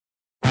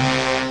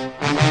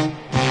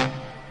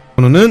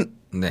코너는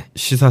네.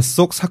 시사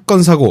속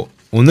사건 사고.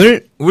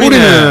 오늘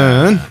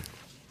우리는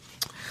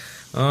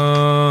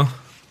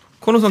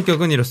코너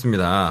성격은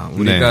이렇습니다.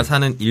 우리가 네.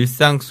 사는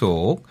일상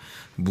속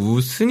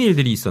무슨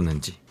일들이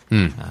있었는지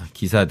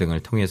기사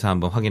등을 통해서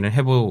한번 확인을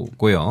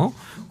해보고요.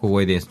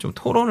 그거에 대해서 좀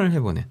토론을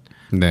해보는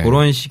네.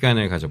 그런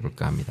시간을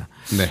가져볼까 합니다.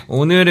 네.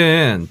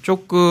 오늘은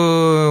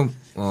조금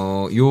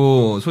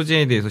요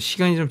소재에 대해서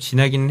시간이 좀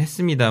지나기는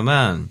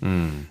했습니다만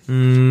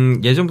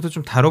예전부터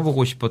좀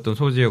다뤄보고 싶었던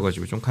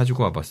소재여가지고 좀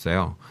가지고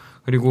와봤어요.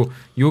 그리고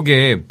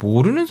요게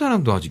모르는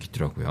사람도 아직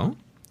있더라고요.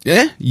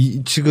 예?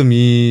 지금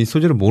이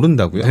소재를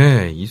모른다고요?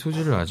 네, 이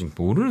소재를 아직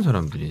모르는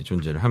사람들이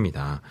존재를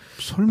합니다.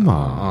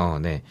 설마.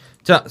 네.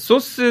 자,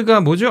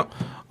 소스가 뭐죠?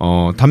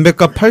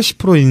 담배값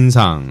 80%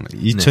 인상.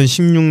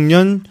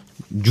 2016년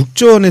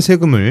 6조 원의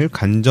세금을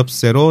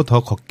간접세로 더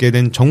걷게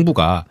된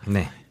정부가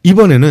네.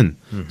 이번에는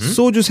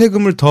소주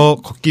세금을 더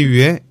걷기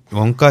위해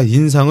원가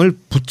인상을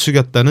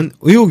부추겼다는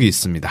의혹이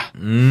있습니다.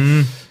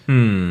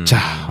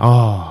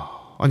 자,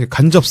 아니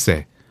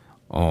간접세.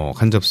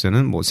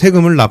 간접세는 뭐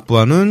세금을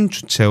납부하는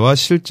주체와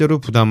실제로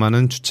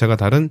부담하는 주체가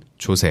다른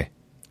조세.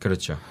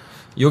 그렇죠.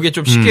 요게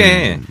좀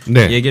쉽게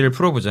네. 얘기를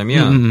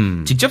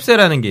풀어보자면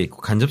직접세라는 게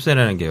있고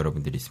간접세라는 게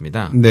여러분들이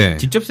있습니다. 네.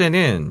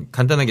 직접세는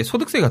간단하게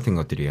소득세 같은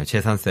것들이에요.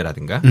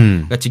 재산세라든가.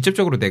 그러니까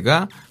직접적으로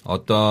내가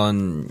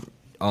어떤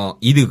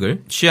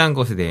이득을 취한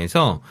것에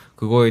대해서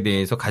그거에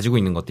대해서 가지고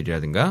있는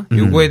것들이라든가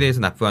요거에 대해서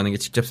납부하는 게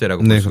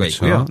직접세라고 볼 수가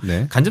그렇죠. 있고요.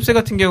 네. 간접세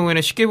같은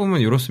경우에는 쉽게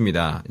보면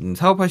이렇습니다.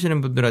 사업하시는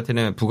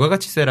분들한테는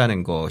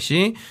부가가치세라는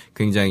것이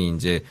굉장히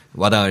이제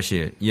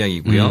와닿으실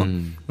이야기고요.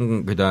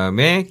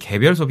 그다음에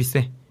개별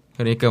소비세.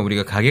 그러니까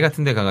우리가 가게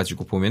같은 데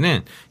가가지고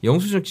보면은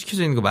영수증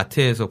찍혀져 있는 거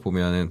마트에서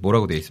보면은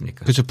뭐라고 되어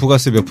있습니까? 그렇죠.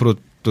 부가세 몇 프로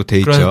또 돼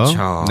있죠.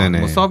 그렇죠. 네네.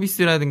 뭐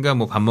서비스라든가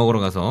뭐 밥 먹으러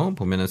가서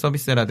보면은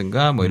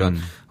서비스라든가 뭐 이런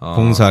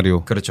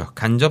공사료. 그렇죠.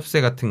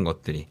 간접세 같은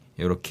것들이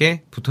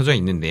이렇게 붙어져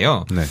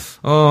있는데요. 네.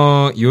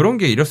 요런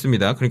게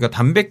이렇습니다. 그러니까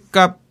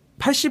담배값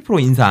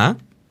 80% 인상.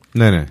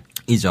 네네.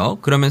 이죠.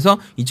 그러면서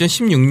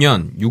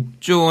 2016년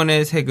 6조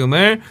원의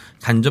세금을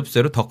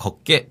간접세로 더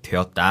걷게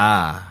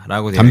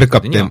되었다라고 되어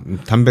있거든요.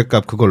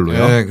 담배값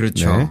그걸로요. 네,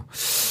 그렇죠. 네.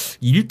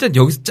 일단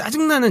여기서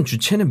짜증나는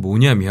주체는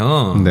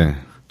뭐냐면 네.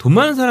 돈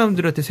많은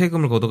사람들한테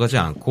세금을 걷어가지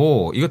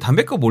않고 이거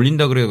담배값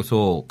올린다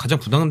그래서 가장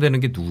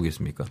부담되는 게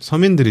누구겠습니까?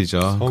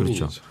 서민들이죠.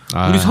 그렇죠.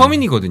 우리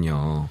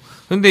서민이거든요.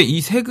 그런데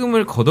이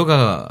세금을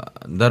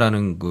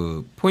걷어간다라는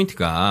그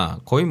포인트가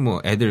거의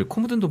뭐 애들 코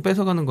묻은 돈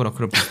뺏어가는 거랑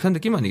그런 비슷한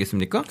느낌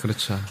아니겠습니까?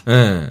 그렇죠.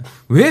 네.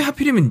 왜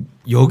하필이면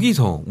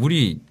여기서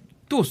우리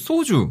또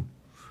소주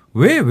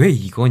왜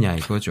이거냐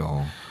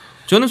이거죠.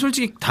 저는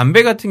솔직히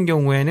담배 같은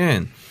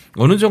경우에는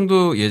어느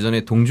정도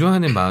예전에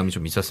동조하는 마음이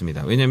좀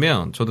있었습니다.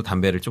 왜냐면 저도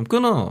담배를 좀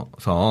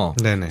끊어서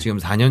네네. 지금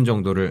 4년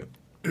정도를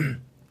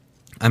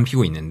안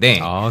피고 있는데.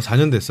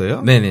 4년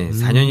됐어요? 네네.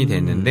 4년이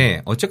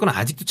됐는데 어쨌거나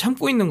아직도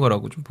참고 있는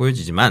거라고 좀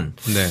보여지지만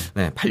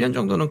네. 8년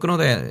정도는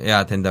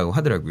끊어야 된다고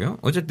하더라고요.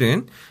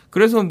 어쨌든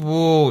그래서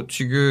뭐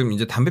지금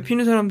이제 담배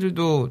피는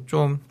사람들도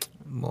좀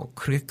뭐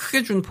그렇게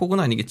크게 준 폭은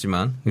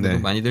아니겠지만 그래도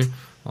많이들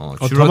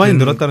더 많이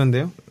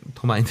늘었다는데요?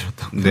 더 많이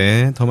늘었다고.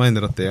 네, 더 많이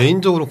늘었대요.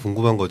 개인적으로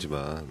궁금한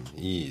거지만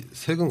이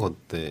세금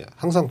걷때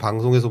항상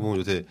방송에서 보면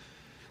요새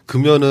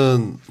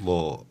금연은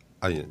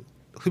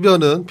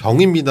흡연은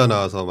병입니다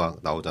나와서 막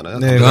나오잖아요.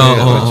 네,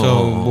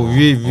 그렇죠. 뭐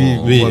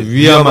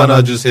위암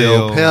하나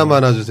주세요, 폐암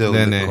하나 주세요.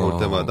 네네. 그럴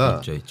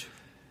때마다 있죠.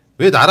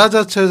 왜 나라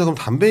자체에서 그럼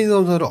담배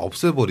인상을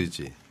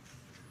없애버리지?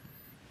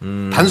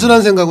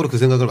 단순한 생각으로 그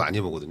생각을 많이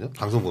해보거든요.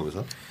 방송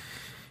보면서.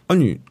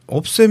 아니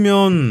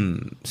없애면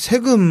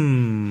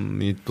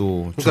세금이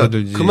또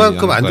줄어들지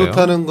그만큼 않을까요? 안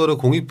좋다는 거를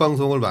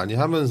공익방송을 많이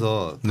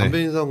하면서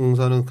담배 인상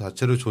공사는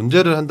자체를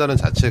존재를 한다는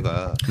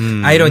자체가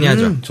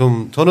아이러니하죠.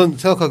 좀 저는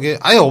생각하기에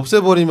아예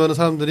없애버리면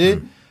사람들이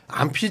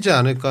안 피지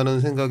않을까 하는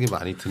생각이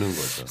많이 드는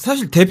거죠.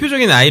 사실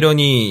대표적인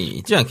아이러니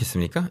있지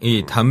않겠습니까?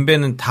 이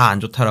담배는 다 안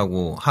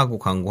좋다라고 하고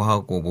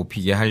광고하고 못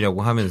피게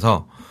하려고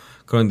하면서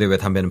그런데 왜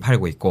담배는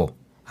팔고 있고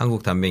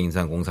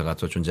한국담배인상공사가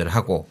또 존재를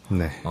하고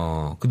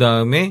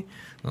그다음에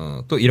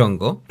또 이런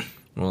거,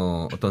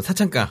 어떤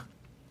사창가,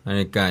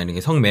 그러니까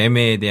이렇게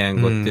성매매에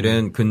대한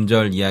것들은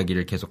근절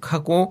이야기를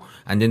계속하고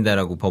안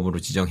된다라고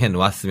법으로 지정해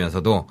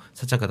놓았으면서도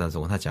사창가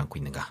단속은 하지 않고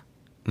있는가.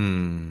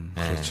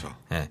 그렇죠.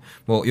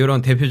 뭐,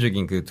 요런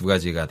대표적인 그 두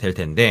가지가 될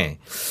텐데,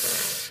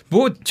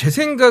 뭐, 제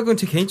생각은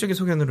제 개인적인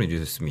소견으로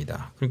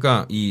이루어졌습니다.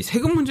 그러니까 이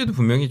세금 문제도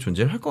분명히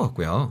존재를 할 것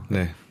같고요.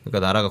 네.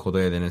 그러니까 나라가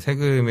걷어야 되는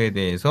세금에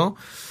대해서,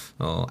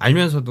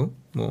 알면서도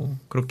뭐,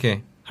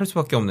 그렇게 할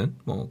수밖에 없는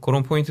뭐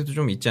그런 포인트도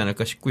좀 있지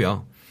않을까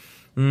싶고요.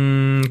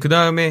 그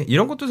다음에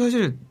이런 것도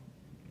사실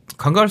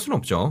간과할 수는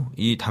없죠.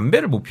 이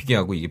담배를 못 피게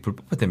하고 이게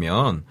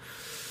불법화되면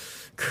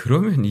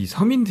그러면 이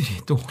서민들이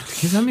또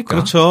어떻게 삽니까?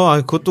 그렇죠.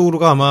 그것도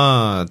그러고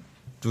아마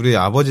우리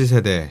아버지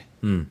세대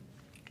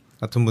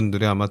같은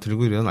분들이 아마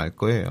들고 일어날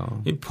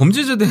거예요.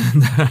 범죄자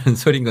된다는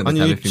소린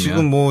건데. 아니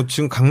지금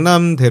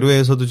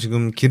강남대로에서도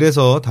지금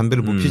길에서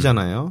담배를 못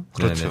피잖아요.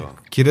 그렇죠. 네네.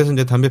 길에서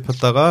이제 담배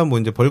폈다가 뭐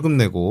이제 벌금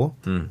내고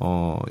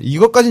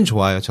이것까진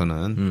좋아요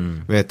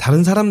저는. 왜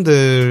다른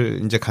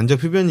사람들 이제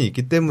간접 흡연이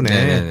있기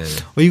때문에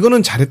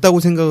이거는 잘했다고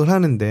생각을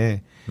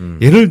하는데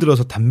예를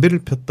들어서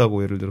담배를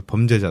폈다고 예를 들어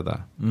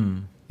범죄자다.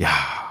 야.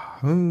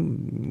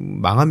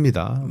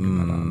 망합니다.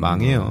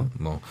 망해요.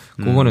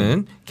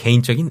 그거는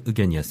개인적인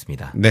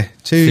의견이었습니다. 네,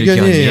 제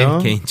의견이에요.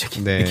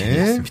 개인적인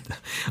의견이었습니다.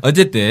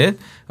 어쨌든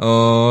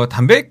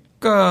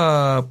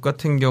담배값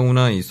같은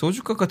경우나 이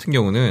소주값 같은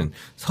경우는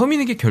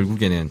서민에게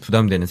결국에는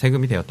부담되는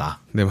세금이 되었다.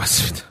 네,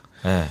 맞습니다.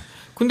 네.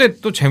 근데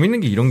또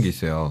재밌는 게 이런 게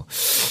있어요.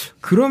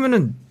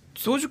 그러면은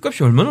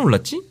소주값이 얼마나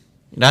올랐지?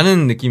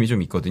 라는 느낌이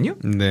좀 있거든요.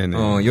 네네.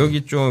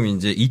 여기 좀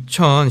이제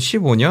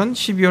 2015년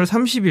 12월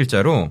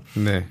 30일자로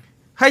네.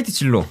 하이트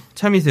진로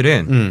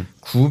참이슬은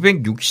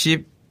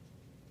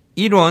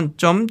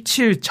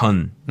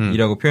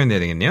 961원.7전이라고 표현해야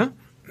되겠네요.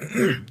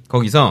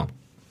 거기서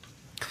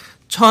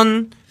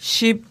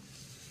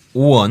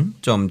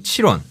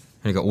 1015원.7원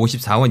그러니까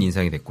 54원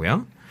인상이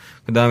됐고요.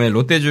 그 다음에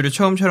롯데주류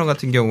처음 촬영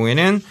같은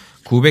경우에는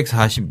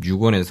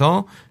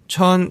 946원에서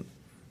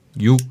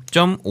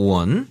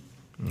 1006.5원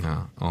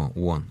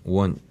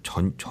 5원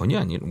전이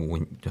아니라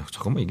 5원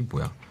잠깐만 이게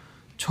뭐야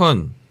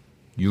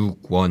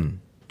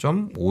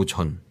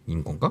 1006원.5전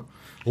인 건가?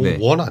 네.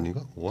 원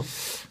아닌가? 원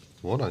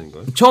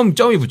아닌가요?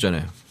 점이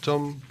붙잖아요.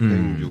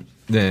 106.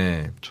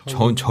 네.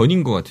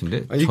 전인 것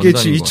같은데. 이게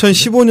지금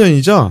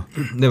 2015년이죠?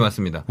 네,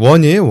 맞습니다.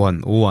 원이에요,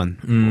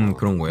 5원.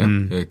 그런 거예요?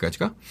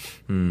 여기까지가?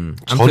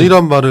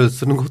 전이란 말을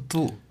쓰는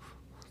것도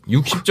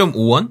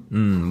 60.5원?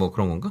 뭐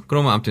그런 건가?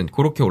 그러면 아무튼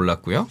그렇게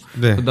올랐고요.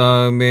 네. 그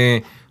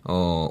다음에,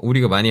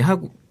 우리가 많이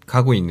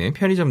가고 있는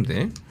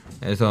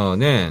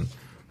편의점들에서는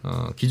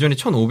기존에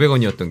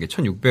 1,500원이었던 게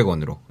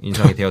 1,600원으로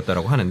인상이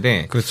되었다라고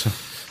하는데. 그렇죠.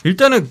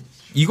 일단은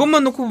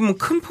이것만 놓고 보면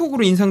큰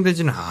폭으로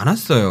인상되지는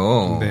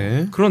않았어요.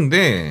 네.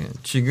 그런데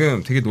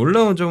지금 되게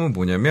놀라운 점은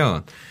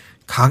뭐냐면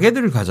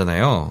가게들을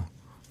가잖아요.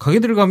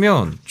 가게들을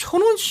가면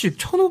 1,000원씩,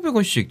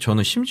 1,500원씩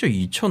저는 심지어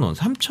 2,000원,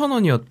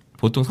 3,000원이었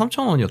보통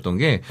 3,000원이었던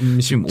게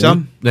지금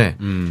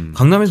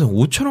강남에서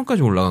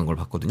 5,000원까지 올라간 걸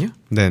봤거든요.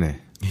 네네.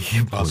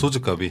 이게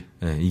소주값이.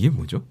 네, 이게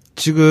뭐죠?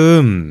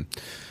 지금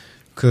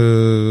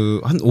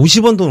한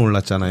 50원 돈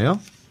올랐잖아요.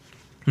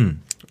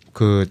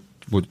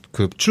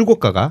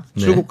 출고가가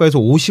네. 출고가에서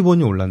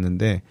 50원이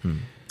올랐는데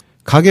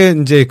가게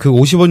이제 그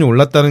 50원이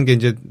올랐다는 게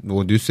이제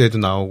뭐 뉴스에도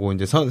나오고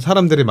이제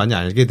사람들이 많이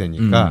알게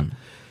되니까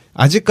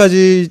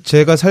아직까지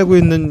제가 살고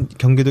있는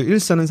경기도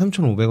일산은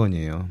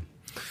 3,500원이에요.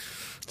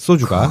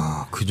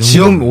 소주가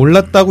지금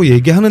올랐다고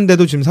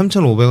얘기하는데도 지금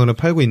 3,500원을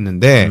팔고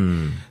있는데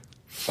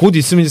곧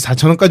있으면 이제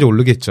 4,000원까지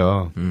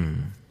오르겠죠.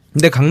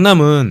 근데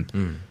강남은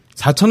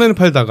 4,000원에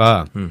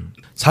팔다가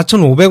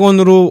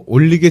 4,500원으로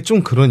올리게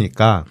좀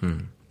그러니까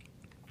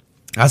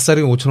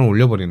아싸리 5,000원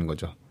올려버리는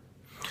거죠.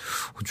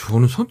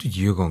 저는 선뜻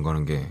이해가 안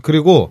가는 게.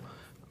 그리고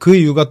그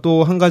이유가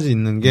또 한 가지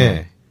있는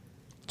게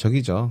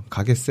저기죠.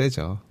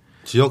 가게세죠.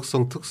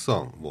 지역성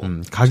특성, 뭐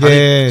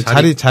가게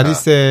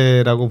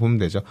자리세라고 보면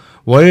되죠.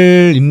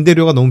 월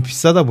임대료가 너무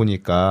비싸다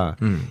보니까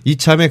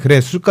이참에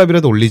그래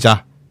술값이라도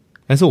올리자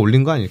해서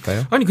올린 거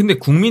아닐까요? 아니 근데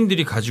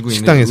국민들이 가지고 있는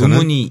식당에서는?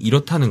 의문이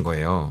이렇다는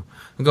거예요.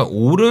 그러니까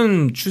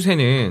오른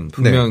추세는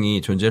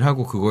분명히 존재를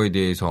하고 그거에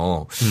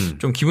대해서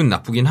좀 기분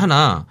나쁘긴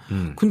하나.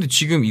 근데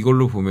지금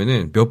이걸로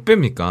보면은 몇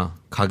배입니까?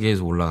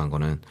 가게에서 올라간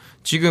거는.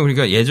 지금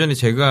그러니까 예전에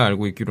제가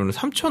알고 있기로는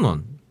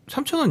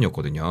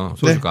 3,000원이었거든요.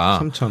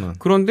 소주가. 네, 3,000원.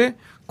 그런데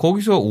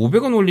거기서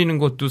 500원 올리는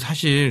것도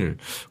사실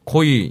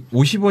거의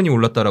 50원이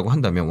올랐다라고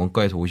한다면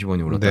원가에서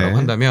 50원이 올랐다라고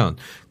한다면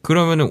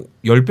그러면은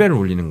 10배를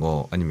올리는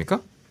거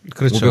아닙니까?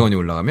 그렇죠. 500원이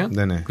올라가면?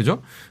 네네.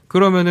 그죠?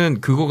 그러면은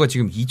그거가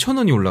지금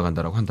 2,000원이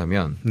올라간다라고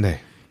한다면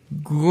네.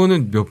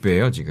 그거는 몇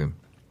배예요, 지금?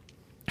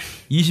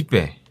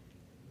 20배.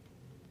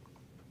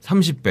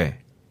 30배.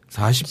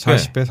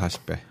 40배.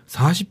 40배.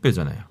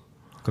 40배잖아요.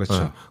 그렇죠.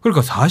 네.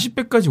 그러니까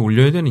 40배까지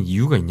올려야 되는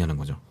이유가 있냐는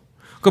거죠.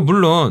 그러니까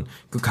물론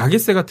그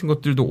가게세 같은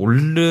것들도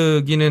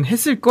오르기는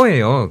했을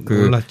거예요.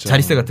 그 올랐죠.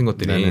 자리세 같은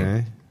것들이.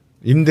 네네.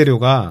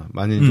 임대료가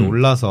많이 이제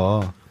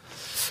올라서.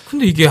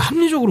 근데 이게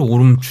합리적으로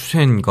오름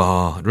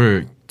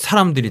추세인가를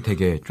사람들이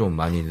되게 좀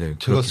많이들.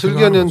 제가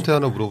슬기한테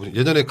하나 물어보니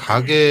예전에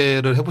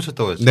가게를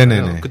해보셨다고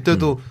했잖아요. 네네네.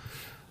 그때도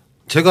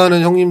제가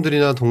아는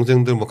형님들이나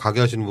동생들 뭐 가게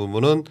하시는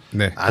부분은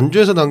네.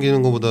 안주에서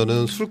남기는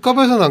것보다는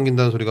술값에서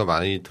남긴다는 소리가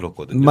많이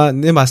들었거든요.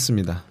 네,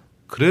 맞습니다.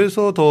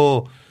 그래서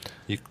더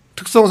이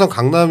특성상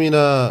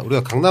강남이나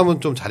우리가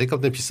강남은 좀 자리값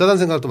때문에 비싸다는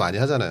생각을 또 많이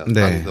하잖아요.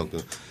 네.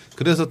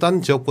 그래서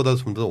딴 지역보다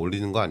좀 더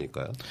올리는 거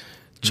아닐까요?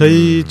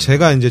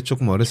 제가 이제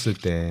조금 어렸을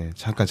때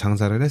잠깐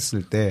장사를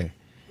했을 때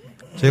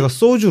저희가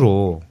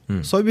소주로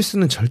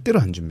서비스는 절대로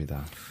안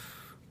줍니다.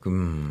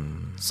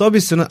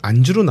 서비스는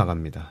안주로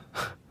나갑니다.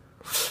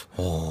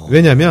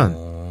 왜냐면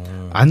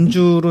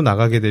안주로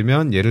나가게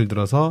되면 예를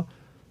들어서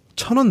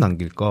 1,000원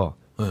남길 거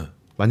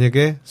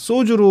만약에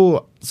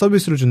소주로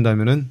서비스를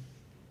준다면은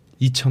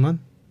 2,000원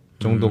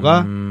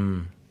정도가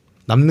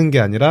남는 게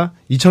아니라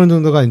 2,000원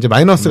정도가 이제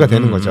마이너스가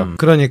되는 거죠.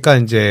 그러니까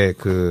이제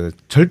그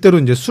절대로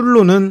이제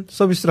술로는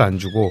서비스를 안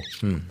주고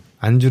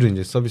안주를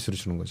이제 서비스로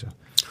주는 거죠.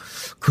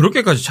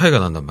 그렇게까지 차이가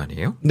난단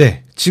말이에요?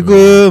 네.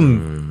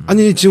 지금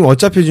아니 지금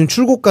어차피 지금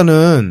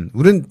출고가는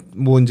우린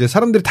뭐 이제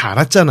사람들이 다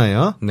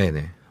알았잖아요.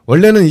 네네.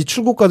 원래는 이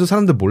출고가도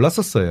사람들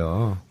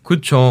몰랐었어요.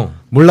 그렇죠.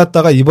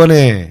 몰랐다가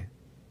이번에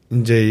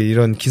이제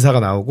이런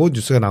기사가 나오고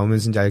뉴스가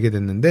나오면서 이제 알게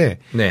됐는데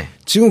네.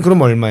 지금 그럼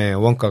얼마예요?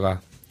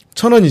 원가가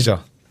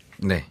 1,000원이죠.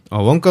 네.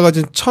 원가가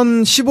지금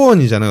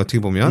 1,015원이잖아요. 어떻게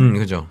보면.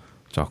 그죠.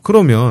 자,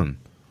 그러면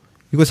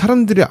이거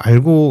사람들이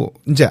알고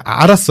이제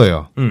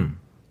알았어요.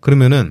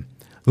 그러면은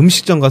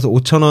음식점 가서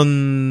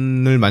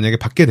 5,000원을 만약에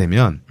받게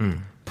되면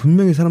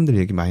분명히 사람들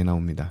얘기 많이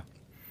나옵니다.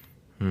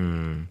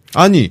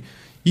 아니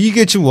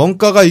이게 지금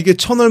원가가 이게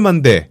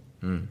 1,000얼만데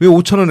왜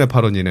 5,000원에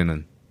팔어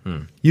니네는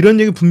이런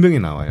얘기 분명히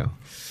나와요.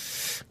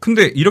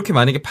 근데 이렇게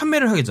만약에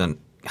판매를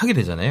하게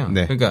되잖아요.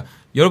 네. 그러니까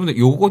여러분들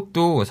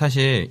요것도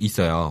사실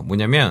있어요.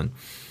 뭐냐면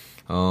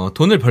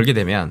돈을 벌게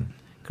되면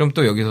그럼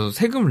또 여기서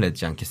세금을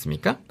내지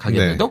않겠습니까?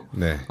 가게들도.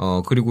 네.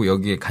 그리고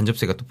여기에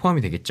간접세가 또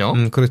포함이 되겠죠.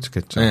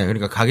 그렇겠죠. 네.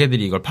 그러니까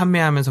가게들이 이걸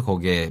판매하면서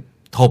거기에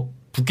더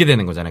붙게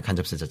되는 거잖아요.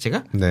 간접세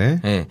자체가.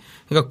 네. 네.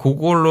 그러니까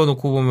그걸로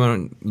놓고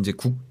보면 이제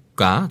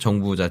국가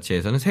정부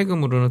자체에서는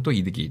세금으로는 또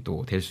이득이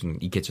또 될 수는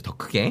있겠죠. 더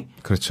크게.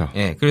 그렇죠.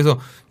 네. 그래서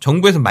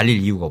정부에서 말릴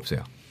이유가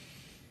없어요.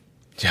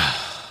 자,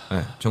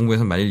 네.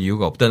 정부에서 말릴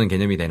이유가 없다는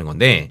개념이 되는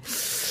건데.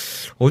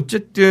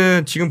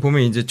 어쨌든 지금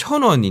보면 이제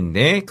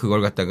 1,000원인데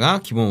그걸 갖다가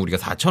기본 우리가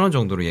 4,000원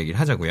정도로 얘기를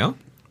하자고요.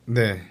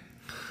 네.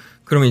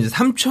 그러면 이제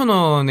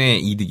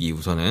 3,000원의 이득이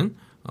우선은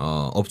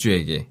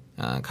업주에게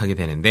가게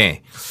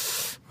되는데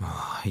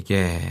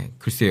이게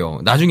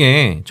글쎄요.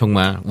 나중에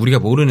정말 우리가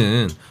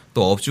모르는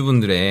또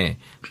업주분들의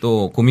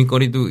또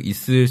고민거리도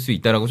있을 수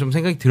있다라고 좀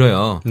생각이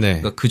들어요. 네.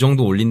 그러니까 그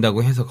정도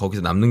올린다고 해서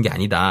거기서 남는 게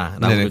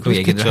아니다라고 네네, 또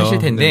얘기를 그렇겠죠. 하실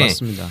텐데 네,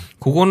 맞습니다.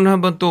 그거는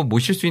한번 또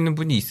모실 수 있는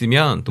분이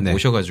있으면 또 네.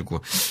 모셔가지고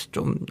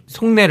좀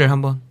속내를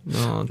한번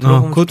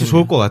들어보면 그것도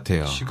좋을 것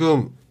같아요.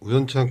 지금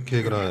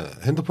우연찮게 그냥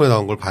핸드폰에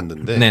나온 걸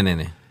봤는데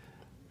네네네.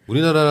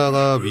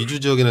 우리나라가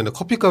위주 지역이나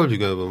커피값을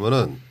비교해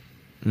보면은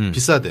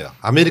비싸대요.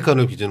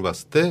 아메리카노 기준으로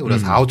봤을 때 우리가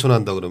 4, 5천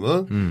한다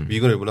그러면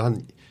미국은 일본은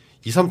한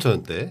 2, 3천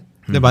원대.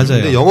 네, 맞아요.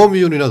 근데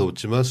영업이윤이나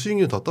높지만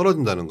수익률이 더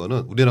떨어진다는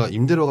거는 우리나라가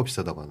임대료가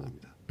비싸다고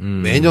합니다.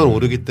 매년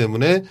오르기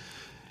때문에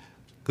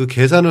그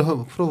계산을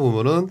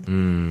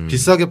풀어보면은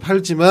비싸게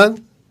팔지만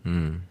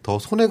더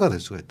손해가 될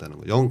수가 있다는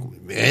거예요.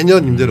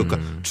 매년 임대료가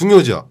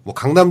중요죠. 뭐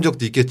강남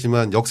지역도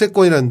있겠지만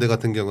역세권이라는 데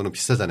같은 경우는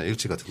비싸잖아요.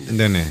 일치 같은 데.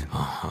 네네.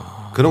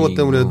 그런 것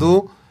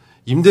때문에도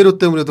임대료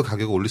때문에도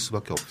가격을 올릴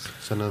수밖에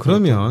없어요.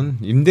 그러면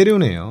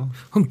임대료네요.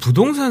 그럼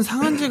부동산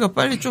상한제가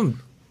빨리 좀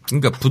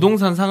그러니까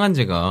부동산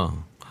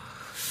상한제가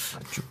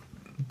좀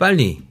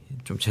빨리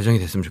좀 제정이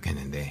됐으면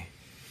좋겠는데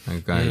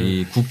그러니까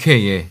이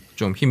국회에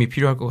좀 힘이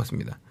필요할 것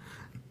같습니다.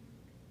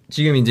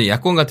 지금 이제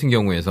야권 같은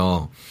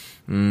경우에서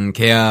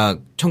계약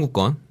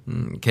청구권,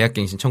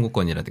 계약갱신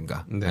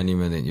청구권이라든가 네.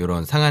 아니면은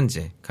이런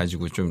상한제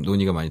가지고 좀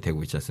논의가 많이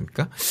되고 있지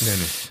않습니까?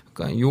 네네.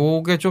 그러니까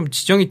요게 좀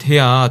지정이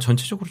돼야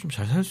전체적으로 좀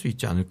잘 살 수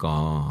있지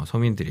않을까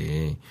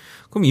서민들이.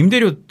 그럼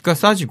임대료가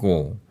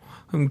싸지고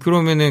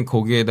그러면은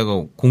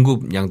거기에다가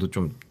공급량도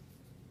좀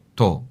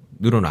더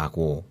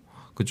늘어나고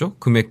그죠?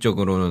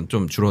 금액적으로는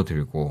좀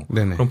줄어들고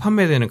네네. 그럼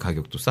판매되는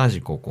가격도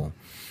싸질 거고.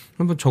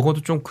 그러면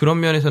적어도 좀 그런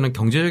면에서는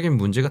경제적인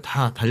문제가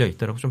다 달려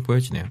있다라고 좀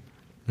보여지네요.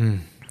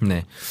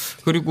 네.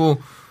 그리고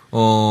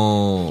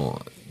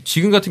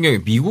지금 같은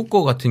경우에 미국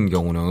거 같은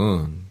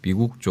경우는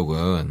미국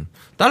쪽은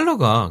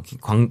달러가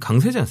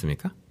강세지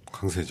않습니까?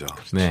 강세죠.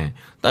 네.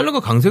 달러가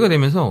강세가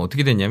되면서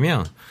어떻게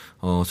됐냐면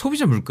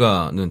소비자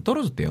물가는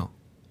떨어졌대요.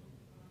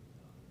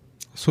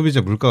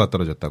 소비자 물가가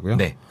떨어졌다고요?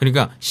 네.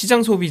 그러니까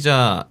시장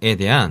소비자에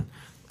대한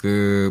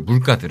그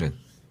물가들은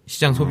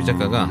시장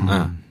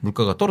소비자가가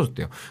물가가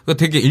떨어졌대요. 그러니까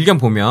되게 일견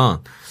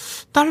보면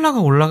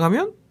달러가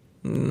올라가면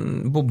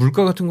뭐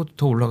물가 같은 것도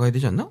더 올라가야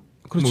되지 않나?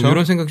 그렇죠. 뭐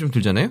이런 생각이 좀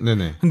들잖아요.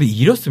 네네. 근데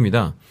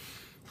이렇습니다.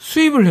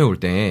 수입을 해올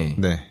때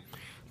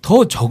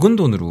더 네. 적은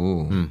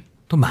돈으로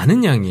더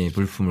많은 양의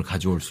물품을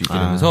가져올 수 있게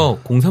되면서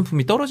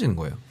공산품이 떨어지는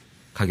거예요.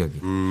 가격이.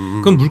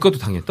 그럼 물가도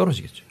당연히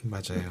떨어지겠죠.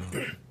 맞아요.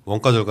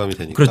 원가 절감이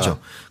되니까. 그렇죠.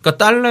 그러니까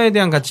달러에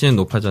대한 가치는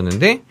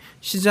높아졌는데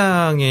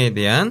시장에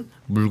대한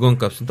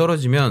물건값은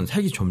떨어지면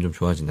살기 점점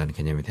좋아진다는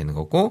개념이 되는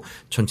거고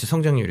전체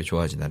성장률이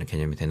좋아진다는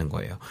개념이 되는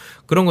거예요.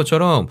 그런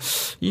것처럼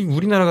이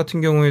우리나라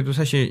같은 경우에도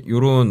사실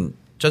이런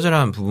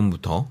짜잘한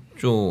부분부터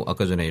좀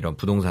아까 전에 이런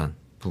부동산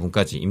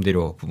부분까지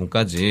임대료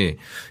부분까지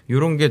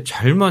이런 게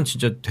잘만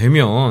진짜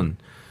되면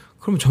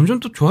그럼 점점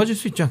또 좋아질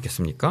수 있지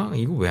않겠습니까?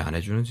 이거 왜 안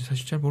해주는지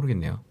사실 잘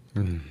모르겠네요.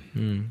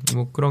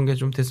 뭐 그런 게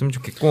좀 됐으면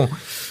좋겠고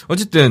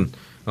어쨌든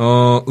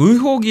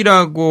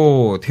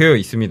의혹이라고 되어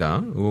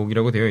있습니다.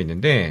 의혹이라고 되어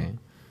있는데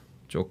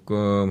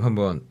조금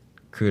한번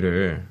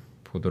글을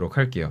보도록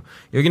할게요.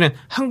 여기는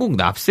한국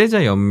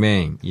납세자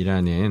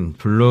연맹이라는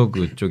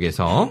블로그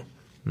쪽에서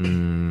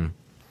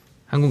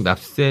한국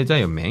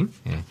납세자 연맹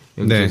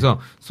여기서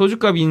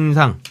소주값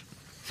인상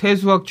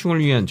세수 확충을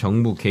위한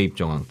정부 개입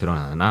정황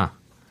드러나나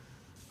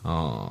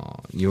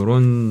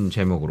요런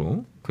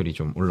제목으로 글이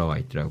좀 올라와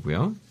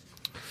있더라고요.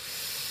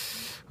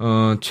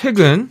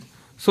 최근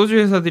소주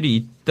회사들이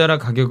잇따라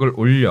가격을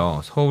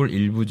올려 서울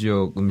일부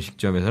지역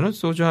음식점에서는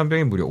소주 한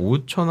병에 무려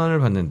 5,000원을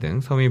받는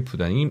등 서민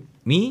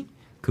부담이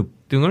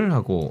급등을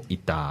하고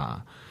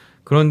있다.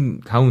 그런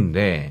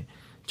가운데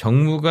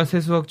정부가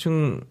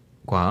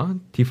세수확충과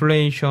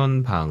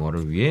디플레이션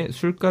방어를 위해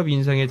술값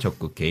인상에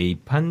적극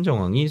개입한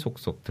정황이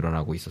속속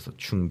드러나고 있어서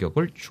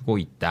충격을 주고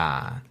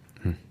있다.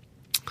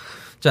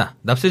 자,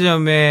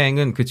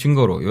 납세점행은 그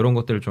증거로 이런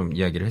것들을 좀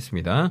이야기를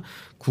했습니다.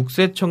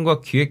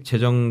 국세청과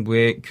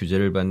기획재정부의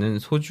규제를 받는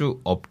소주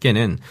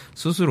업계는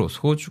스스로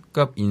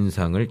소주값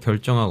인상을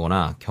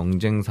결정하거나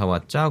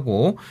경쟁사와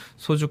짜고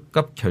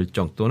소주값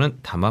결정 또는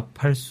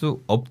담합할 수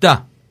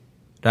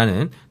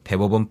없다라는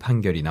대법원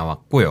판결이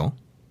나왔고요.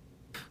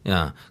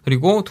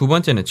 그리고 두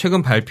번째는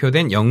최근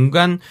발표된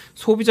연간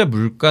소비자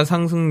물가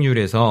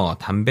상승률에서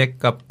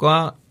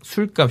담배값과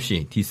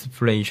술값이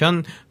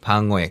디스플레이션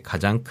방어에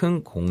가장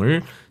큰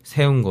공을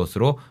세운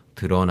것으로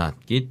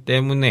드러났기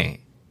때문에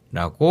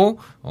라고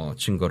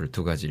증거를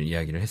두 가지를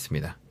이야기를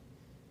했습니다.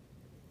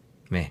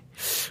 네,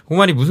 그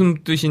말이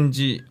무슨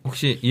뜻인지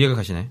혹시 이해가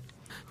가시나요?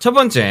 첫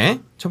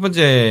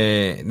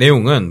번째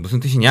내용은 무슨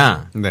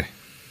뜻이냐? 네.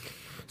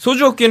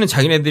 소주업계는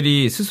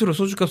자기네들이 스스로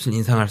소주값을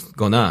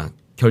인상하거나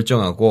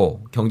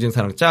결정하고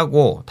경쟁사랑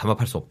짜고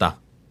담합할 수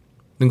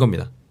없다는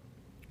겁니다.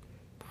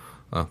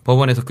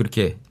 법원에서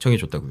그렇게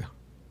정해줬다고요.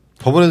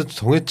 법원에서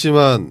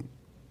정했지만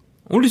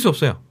올릴 수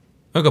없어요.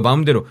 그러니까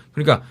마음대로.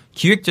 그러니까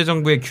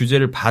기획재정부의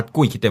규제를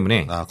받고 있기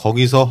때문에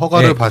거기서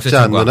허가를 받지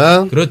않는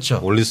한 그렇죠.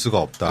 올릴 수가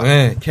없다.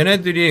 네,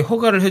 걔네들이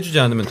허가를 해주지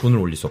않으면 돈을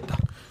올릴 수 없다.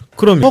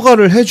 그럼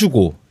허가를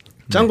해주고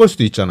짠 걸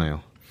수도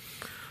있잖아요.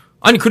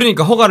 아니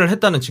그러니까 허가를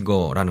했다는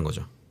증거라는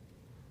거죠.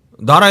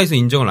 나라에서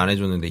인정을 안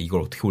해줬는데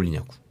이걸 어떻게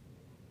올리냐고.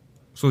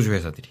 소주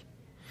회사들이.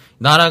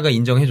 나라가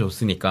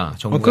인정해줬으니까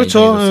정부가 그렇죠.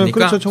 인정해줬으니까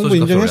그렇죠. 정부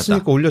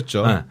인정했으니까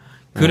올렸죠. 네.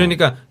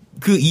 그러니까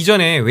그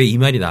이전에 왜 이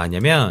말이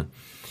나왔냐면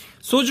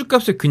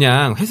소주값을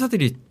그냥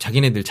회사들이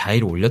자기네들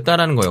자의로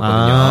올렸다라는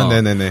거였거든요.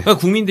 네네네. 그러니까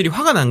국민들이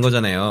화가 난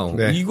거잖아요.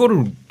 네.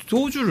 이거를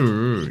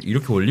소주를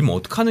이렇게 올리면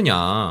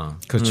어떡하느냐.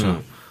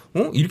 그렇죠.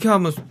 이렇게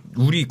하면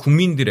우리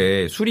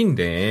국민들의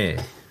술인데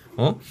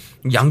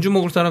양주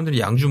먹을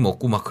사람들이 양주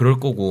먹고 막 그럴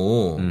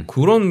거고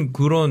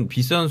그런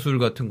비싼 술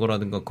같은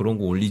거라든가 그런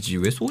거 올리지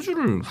왜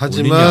소주를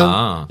하지만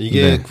올리냐.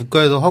 이게 네.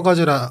 국가에서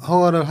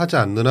허가를 하지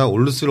않는 한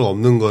올릴 수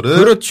없는 거를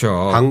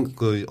그렇죠.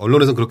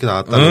 언론에서는 그렇게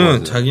나왔다는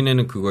거죠.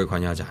 자기네는 그거에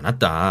관여하지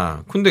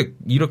않았다. 근데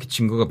이렇게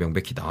증거가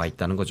명백히 나와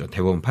있다는 거죠.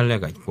 대법원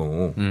판례가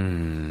있고.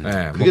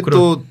 네, 그게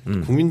또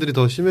국민들이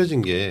더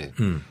심해진 게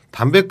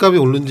담배값이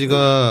오른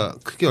지가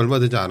크게 얼마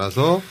되지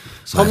않아서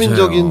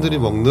서민적인들이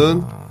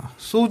먹는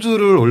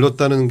소주를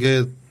올렸다는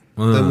게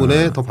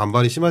때문에 더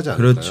반발이 심하지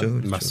않을까요?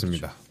 그렇죠.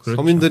 맞습니다. 그렇죠.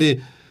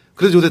 서민들이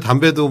그래서 요새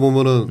담배도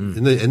보면은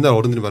옛날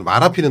어른들이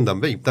말아 피는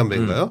담배,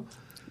 입담배인가요?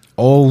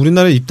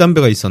 우리나라에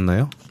입담배가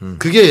있었나요?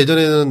 그게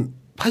예전에는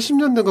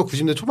 80년대인가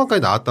 90년대 초반까지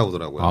나왔다고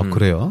하더라고요. 아,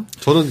 그래요?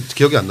 저는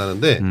기억이 안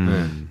나는데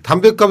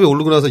담배값이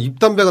오르고 나서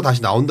입담배가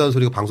다시 나온다는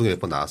소리가 방송에 몇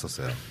번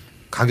나왔었어요.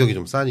 가격이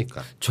좀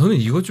싸니까. 저는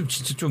이거 좀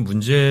진짜 좀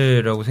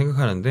문제라고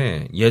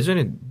생각하는데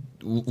예전에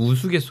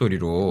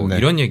우스갯소리로 네.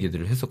 이런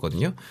얘기들을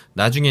했었거든요.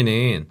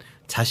 나중에는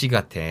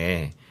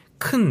자식한테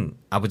큰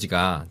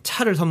아버지가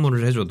차를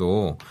선물을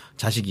해줘도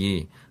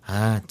자식이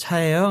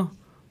차예요?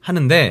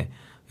 하는데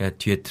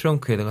뒤에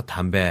트렁크에다가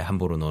담배 한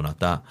보로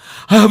넣어놨다.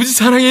 아버지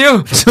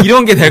사랑해요.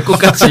 이런 게 될 것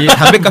같이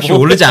담배값이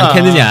오르지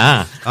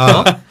않겠느냐.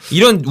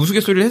 이런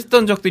우스갯소리를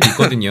했던 적들이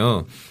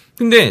있거든요.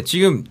 근데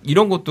지금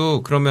이런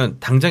것도 그러면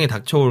당장에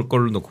닥쳐올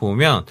걸로 놓고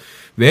보면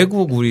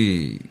외국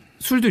우리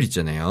술들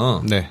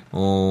있잖아요. 네.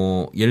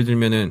 예를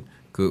들면은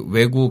그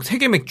외국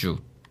세계 맥주.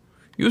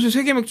 요새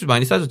세계 맥주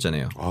많이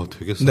싸졌잖아요.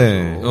 되게 싸죠.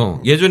 네.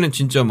 예전엔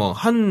진짜 뭐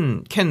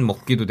한 캔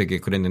먹기도 되게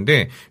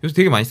그랬는데 요새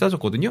되게 많이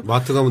싸졌거든요.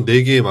 마트 가면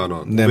 4개에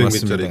 10,000원. 네,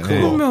 500ml짜리 큰 거.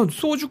 그러면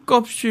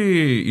소주값이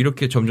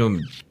이렇게 점점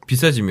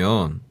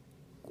비싸지면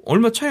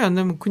얼마 차이 안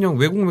나면 그냥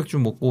외국 맥주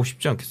먹고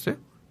싶지 않겠어요?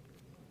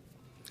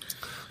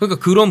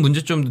 그러니까 그런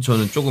문제점도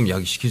저는 조금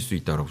야기시킬 수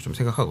있다고 좀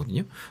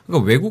생각하거든요.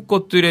 그러니까 외국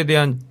것들에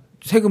대한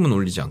세금은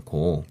올리지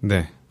않고.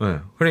 네. 네.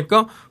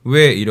 그러니까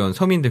왜 이런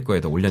서민들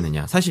거에다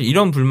올렸느냐. 사실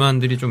이런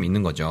불만들이 좀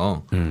있는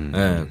거죠.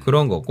 네,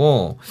 그런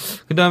거고.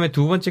 그 다음에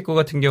두 번째 거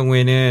같은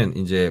경우에는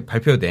이제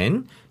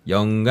발표된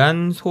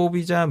연간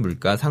소비자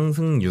물가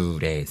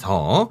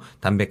상승률에서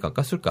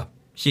담배값과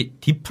술값이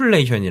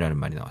디플레이션이라는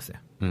말이 나왔어요.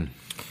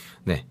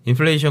 네.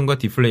 인플레이션과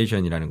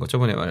디플레이션이라는 거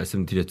저번에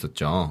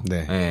말씀드렸었죠.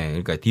 네. 네.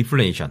 그러니까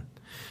디플레이션.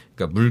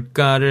 그러니까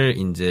물가를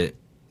이제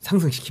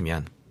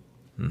상승시키면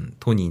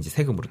돈이 이제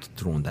세금으로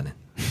들어온다는.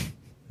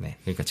 네.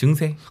 그러니까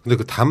증세. 근데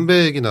그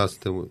담배 얘기 나왔을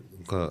때,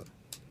 그러니까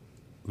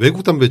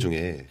외국 담배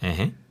중에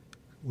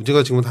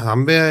제가 지금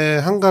담배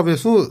한 갑에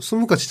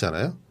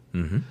 20가치잖아요.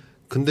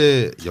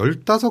 근데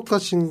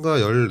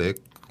 15가치인가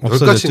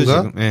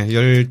 10가치인가?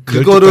 네,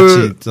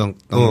 그거를 있던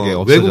게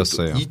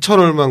없어졌어요. 외국 2,000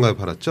 얼마인가에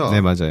팔았죠.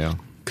 네, 맞아요.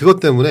 그것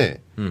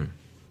때문에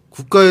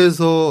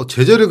국가에서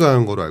제재를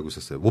가한 거로 알고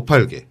있었어요. 못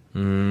팔게.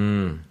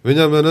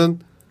 왜냐면은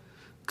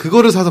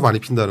그거를 사서 많이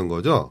핀다는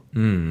거죠.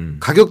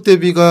 가격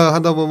대비가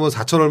하다 보면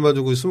 4천 얼마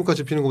주고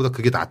 20가지 피는 것보다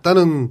그게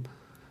낫다는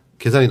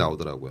계산이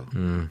나오더라고요.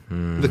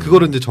 근데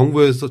그거를 이제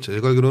정부에서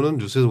제가 알기로는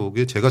뉴스에서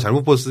보기에 제가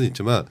잘못 볼 수는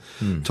있지만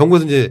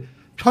정부에서 이제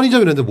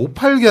편의점 이런 데 못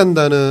팔게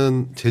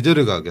한다는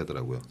제재를 가게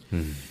하더라고요.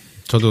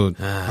 저도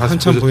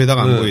한참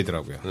보이다가 안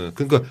보이더라고요. 네.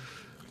 그러니까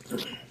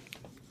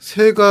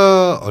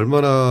세가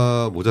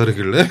얼마나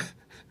모자르길래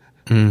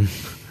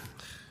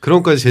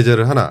그런까지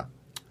제재를 하나.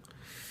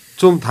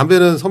 좀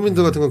담배는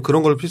서민들 같은 건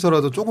그런 걸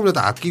피서라도 조금이라도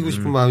아끼고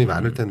싶은 마음이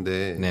많을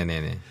텐데.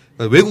 네네네.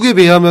 그러니까 외국에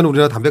비하면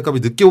우리나라 담배값이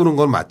늦게 오른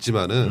건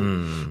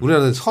맞지만은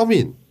우리나라는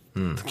서민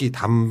특히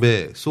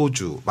담배,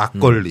 소주,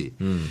 막걸리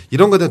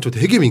이런 거에 대한 좀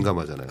되게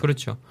민감하잖아요.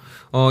 그렇죠.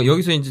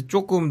 여기서 이제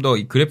조금 더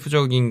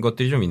그래프적인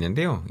것들이 좀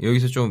있는데요.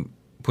 여기서 좀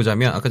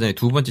보자면 아까 전에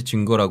두 번째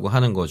증거라고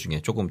하는 거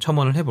중에 조금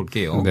첨언을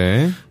해볼게요.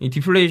 네. 이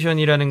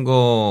디플레이션이라는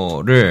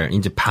거를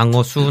이제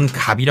방어 수은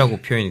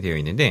갑이라고 표현이 되어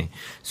있는데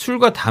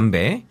술과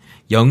담배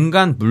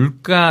연간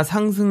물가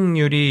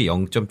상승률이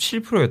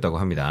 0.7%였다고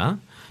합니다.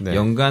 네.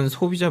 연간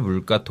소비자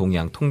물가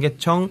동향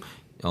통계청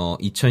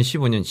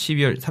 2015년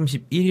 12월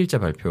 31일자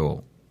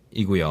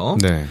발표이고요.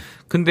 네.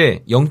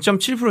 근데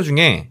 0.7%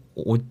 중에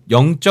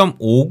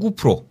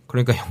 0.59%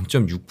 그러니까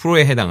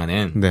 0.6%에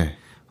해당하는 네.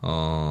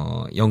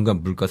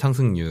 연간 물가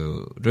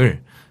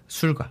상승률을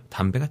술과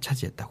담배가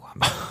차지했다고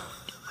합니다.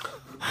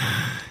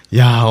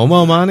 야,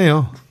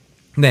 어마어마하네요.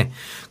 네.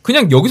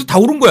 그냥 여기서 다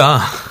오른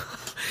거야.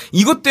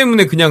 이것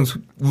때문에 그냥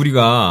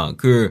우리가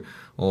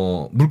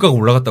물가가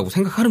올라갔다고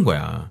생각하는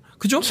거야.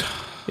 그죠?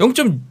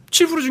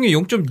 0.7% 중에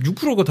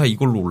 0.6%가 다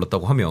이걸로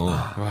올랐다고 하면.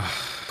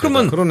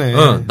 그러면 그러네.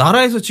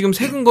 나라에서 지금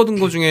세금 거둔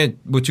거 중에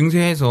뭐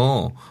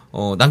증세해서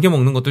남겨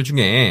먹는 것들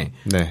중에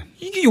네.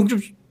 이게 0.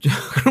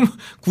 그럼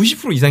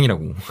 90%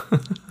 이상이라고.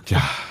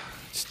 야,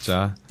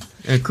 진짜.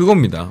 네,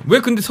 그겁니다. 왜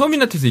근데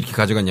서민한테서 이렇게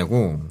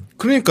가져갔냐고.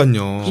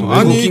 그러니까요.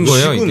 아니, 웃긴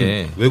거예요,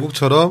 이게.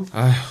 외국처럼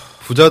아휴.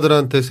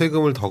 부자들한테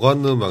세금을 더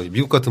걷는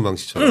미국 같은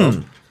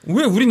방식처럼.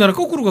 왜 우리나라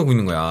거꾸로 가고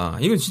있는 거야?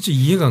 이건 진짜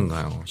이해가 안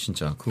가요.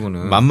 진짜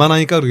그거는.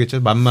 만만하니까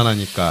그러겠죠.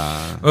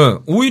 만만하니까.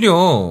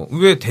 오히려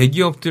왜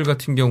대기업들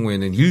같은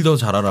경우에는 일 더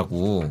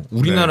잘하라고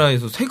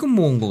우리나라에서 세금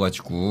모은 거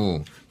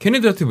가지고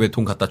걔네들한테 왜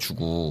돈 갖다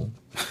주고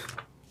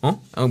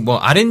뭐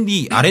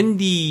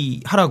R&D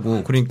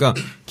하라고 그러니까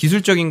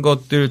기술적인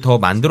것들 더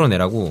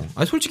만들어내라고.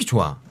 솔직히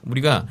좋아.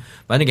 우리가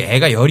만약에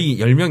애가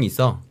 10명이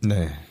있어.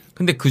 네.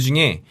 근데 그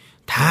중에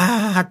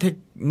다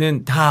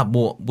혜택은 다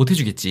뭐 못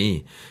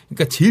해주겠지.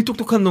 그러니까 제일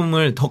똑똑한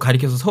놈을 더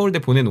가리켜서 서울대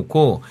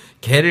보내놓고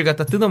걔를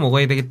갖다 뜯어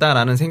먹어야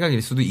되겠다라는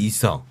생각일 수도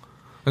있어.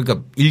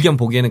 그러니까 일견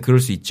보기에는 그럴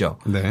수 있죠.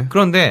 네.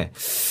 그런데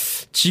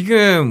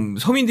지금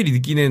서민들이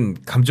느끼는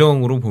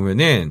감정으로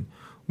보면은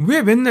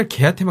왜 맨날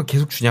걔한테만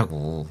계속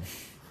주냐고.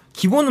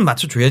 기본은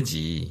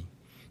맞춰줘야지.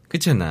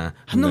 그렇잖아.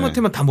 한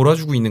놈한테만 다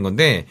몰아주고 있는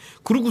건데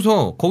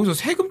그러고서 거기서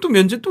세금도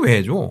면제 또 왜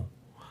해줘?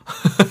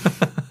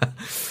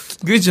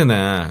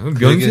 그렇잖아.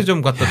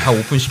 면세점 갖다 다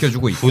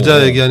오픈시켜주고 있고.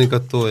 부자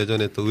얘기하니까 또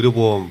예전에 또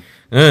의료보험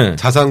네.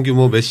 자산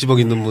규모 몇십억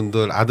있는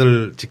분들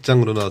아들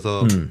직장으로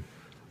나서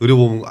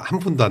의료보험 한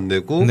푼도 안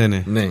내고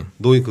네네. 네.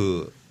 노인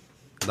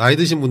나이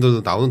드신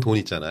분들도 나오는 돈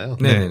있잖아요.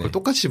 네네네. 그걸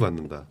똑같이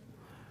받는다.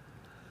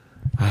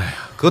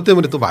 그것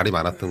때문에 또 말이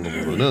많았던 거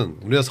보면은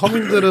우리가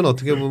서민들은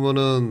어떻게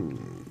보면은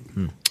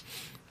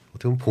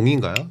어떻게 보면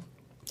봉인가요?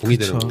 봉이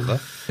되는 건가?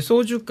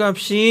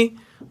 소주값이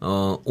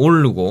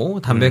오르고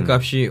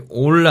담배값이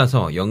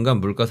올라서 연간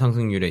물가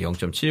상승률의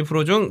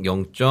 0.7% 중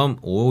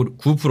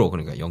 0.9%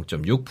 그러니까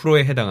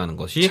 0.6%에 해당하는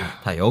것이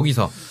다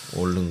여기서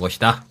오른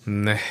것이다.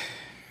 네.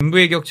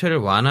 빈부의 격차를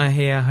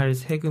완화해야 할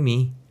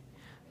세금이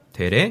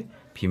되레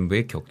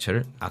빈부의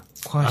격차를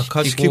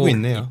악화시키고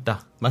있네요.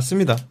 있다.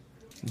 맞습니다.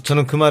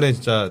 저는 그 말에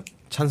진짜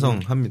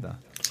찬성합니다.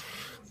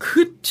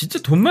 진짜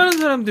돈 많은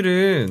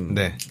사람들은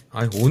네.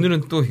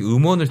 오늘은 또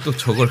음원을 또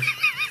저걸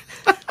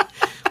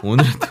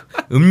오늘은 또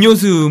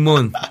음료수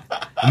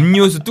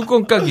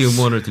뚜껑 까기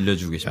음원을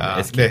들려주고 계십니다.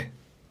 SK. 네.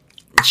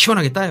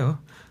 시원하게 따요.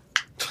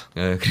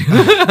 네,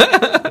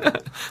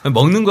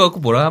 먹는 거 갖고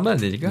뭐라 하면 안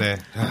되니까. 네.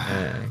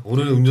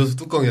 오늘은 음료수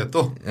뚜껑이야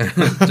또.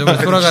 좀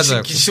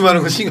돌아가자.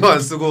 기침하는 거 신경 안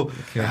쓰고.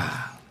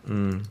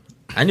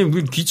 아니,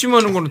 우리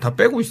기침하는 거는 다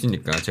빼고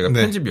있으니까 제가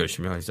네. 편집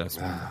열심히 하지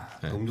않습니다.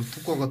 음료수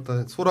뚜껑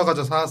갖다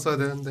소라과자 사왔어야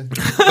되는데.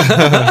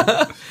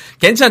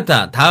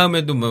 괜찮다.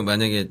 다음에도 뭐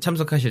만약에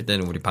참석하실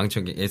때는 우리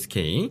방청객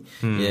SK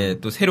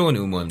또 새로운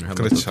음원을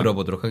한번 또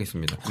들어보도록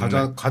하겠습니다.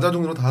 과자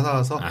종류로 다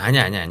사와서. 아니.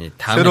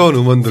 다음에 새로운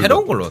음원들.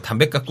 새로운 걸로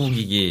담배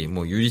깎우기기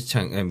뭐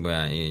유리창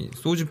이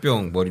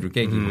소주병 머리로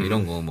깨기 뭐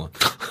이런 거 뭐.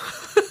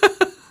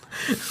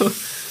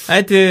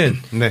 하여튼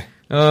네.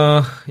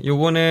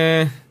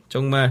 요번에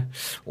정말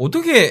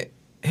어떻게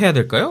해야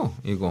될까요?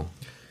 이거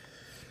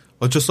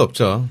어쩔 수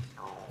없죠.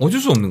 어쩔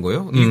수 없는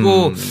거예요?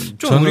 이거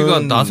좀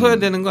우리가 나서야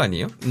되는 거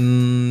아니에요?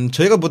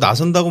 저희가 뭐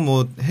나선다고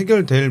뭐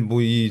해결될 뭐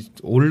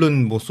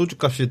오른 뭐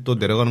소주값이 또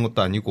내려가는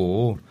것도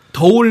아니고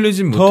더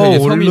오르진 못하게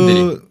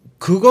서민들이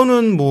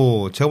그거는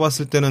뭐 제가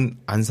봤을 때는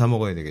안 사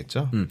먹어야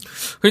되겠죠.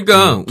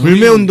 그러니까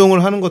불매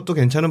운동을 하는 것도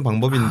괜찮은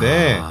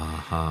방법인데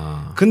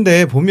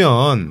근데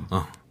보면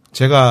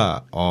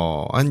제가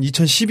한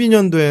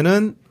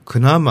 2012년도에는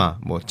그나마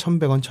뭐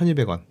 1,100원,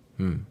 1,200원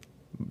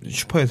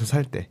슈퍼에서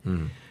살 때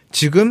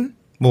지금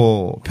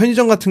뭐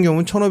편의점 같은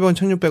경우는 1,500원,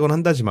 1,600원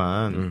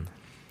한다지만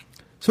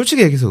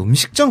솔직히 얘기해서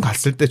음식점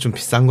갔을 때 좀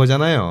비싼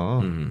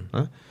거잖아요.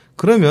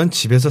 그러면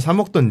집에서 사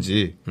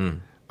먹던지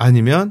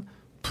아니면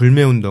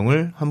불매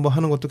운동을 한번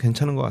하는 것도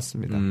괜찮은 것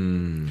같습니다.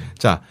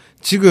 자,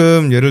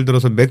 지금 예를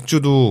들어서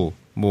맥주도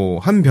뭐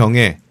한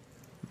병에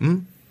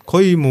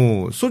거의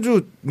뭐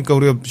소주, 그러니까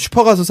우리가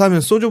슈퍼 가서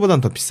사면 소주보다는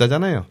더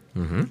비싸잖아요.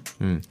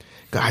 그러니까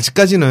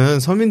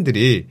아직까지는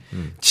서민들이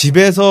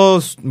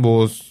집에서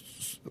뭐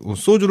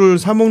소주를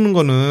사 먹는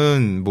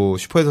거는 뭐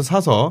슈퍼에서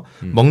사서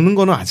먹는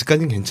거는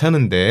아직까지는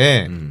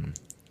괜찮은데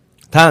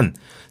단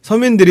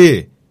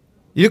서민들이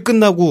일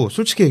끝나고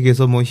솔직히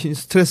얘기해서 뭐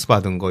스트레스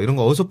받은 거 이런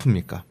거 어디서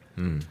풉니까?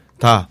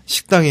 다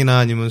식당이나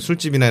아니면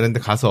술집이나 이런 데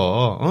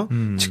가서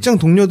직장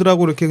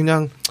동료들하고 이렇게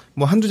그냥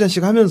뭐 한두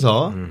잔씩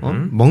하면서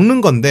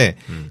먹는 건데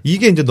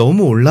이게 이제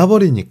너무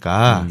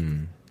올라버리니까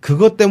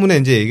그것 때문에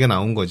이제 얘기가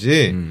나온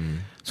거지.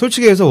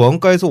 솔직히 해서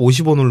원가에서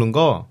 50원 오른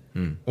거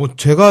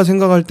제가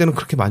생각할 때는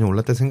그렇게 많이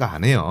올랐다 생각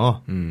안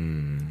해요.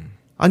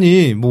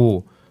 아니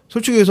뭐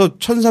솔직히 해서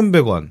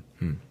 1,300원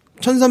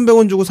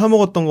 1,300원 주고 사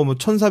먹었던 거 뭐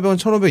 1,400원,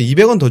 1,500원,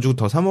 200원 더 주고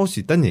더 사 먹을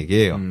수 있다는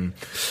얘기예요.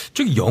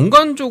 저기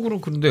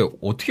연간적으로 그런데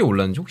어떻게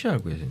올랐는지 혹시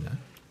알고 계시나요?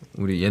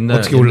 우리 옛날에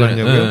어떻게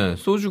올랐냐고요? 네,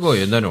 소주가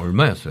옛날에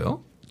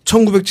얼마였어요?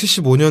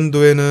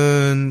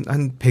 1975년도에는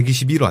한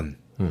 121원.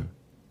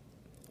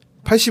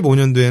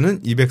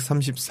 85년도에는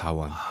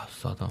 234원. 아,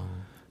 싸다.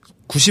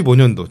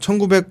 95년도,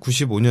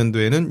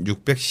 1995년도에는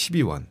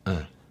 612원.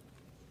 네.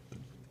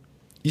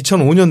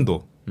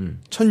 2005년도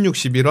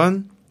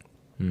 1,061원.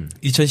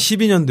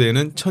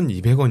 2012년도에는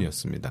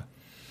 1,200원이었습니다.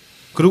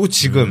 그리고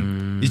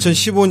지금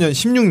 2015년,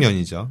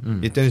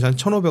 16년이죠. 이때는 한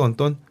 1,500원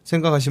돈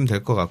생각하시면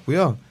될 것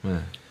같고요. 네.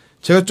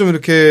 제가 좀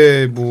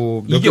이렇게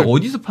뭐 이게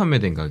어디서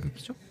판매된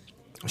가격이죠?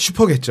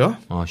 슈퍼겠죠.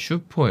 아,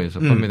 슈퍼에서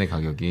판매된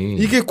가격이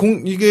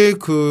이게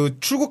그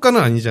출고가는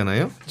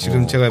아니잖아요.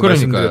 지금 제가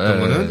말씀드렸던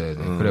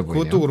거는 그래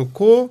그것도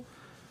그렇고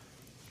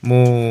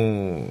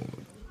뭐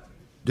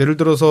예를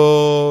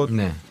들어서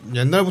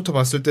옛날부터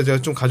봤을 때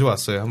제가 좀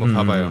가져왔어요. 한번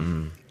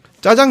봐봐요.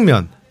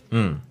 짜장면,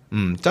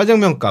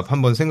 짜장면 값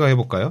한번 생각해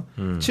볼까요?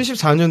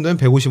 74년도엔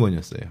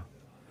 150원이었어요.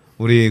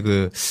 우리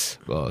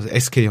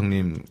SK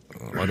형님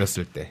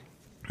어렸을 때.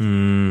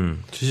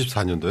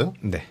 74년도요?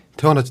 네.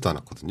 태어나지도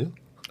않았거든요.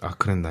 아,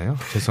 그랬나요?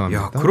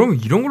 죄송합니다. 야, 그럼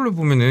이런 걸로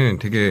보면은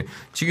되게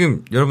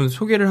지금 여러분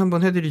소개를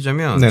한번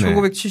해드리자면 네네.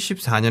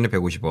 1974년에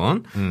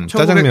 150원,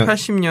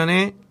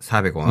 1980년에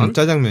 400원.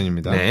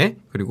 짜장면입니다. 네.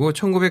 그리고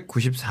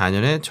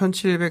 1994년에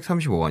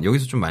 1735원.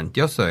 여기서 좀 많이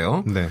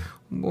뛰었어요. 네.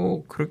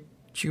 뭐,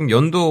 지금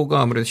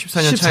연도가 아무래도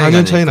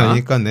 14년 차이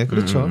나니까, 네,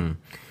 그렇죠.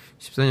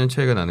 14년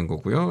차이가 나는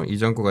거고요.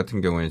 이전 거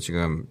같은 경우에는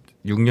지금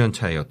 6년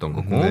차이였던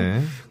거고.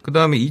 네. 그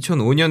다음에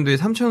 2005년도에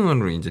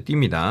 3,000원으로 이제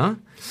뜁니다.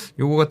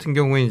 요거 같은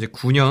경우에 이제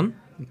 9년.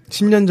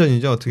 10년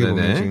전이죠, 어떻게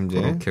보면 지금 이제.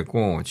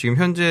 그렇겠고, 지금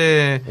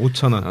현재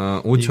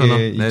 5,000원.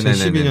 5,000원. 이게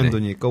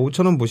 2012년도니까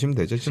 5,000원 보시면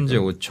되죠, 지금. 현재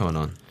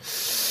 5,000원.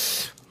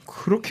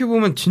 그렇게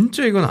보면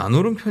진짜 이건 안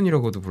오른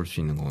편이라고도 볼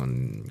수 있는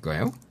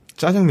건가요?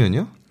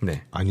 짜장면이요?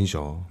 네.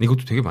 아니죠.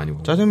 이것도 되게 많이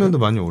오른 짜장면도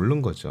많이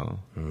오른 거죠.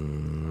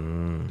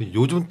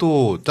 요즘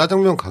또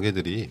짜장면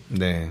가게들이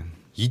네.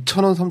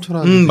 2,000원,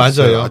 3,000원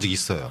맞아요. 아직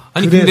있어요.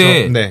 아니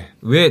근데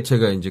왜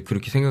제가 이제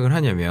그렇게 생각을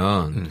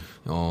하냐면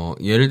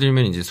예를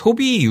들면 이제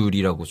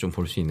소비율이라고 좀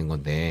볼 수 있는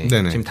건데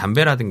네네. 지금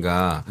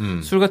담배라든가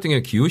술 같은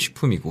경우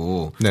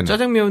기호식품이고 네네.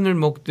 짜장면을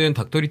먹든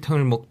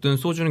닭도리탕을 먹든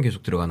소주는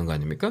계속 들어가는 거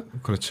아닙니까?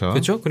 그렇죠.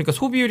 그렇죠. 그러니까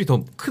소비율이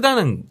더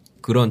크다는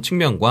그런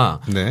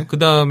측면과 네. 그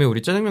다음에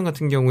우리 짜장면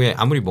같은 경우에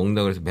아무리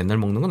먹는다 그래서 맨날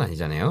먹는 건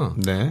아니잖아요.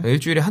 네.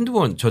 일주일에 한두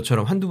번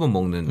저처럼 한두 번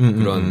먹는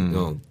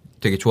그런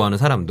되게 좋아하는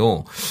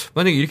사람도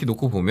만약에 이렇게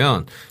놓고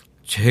보면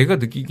제가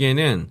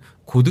느끼기에는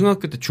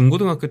고등학교 때,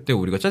 중고등학교 때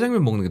우리가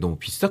짜장면 먹는 게 너무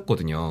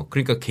비쌌거든요.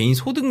 그러니까 개인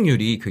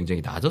소득률이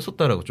굉장히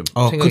낮았었다라고 좀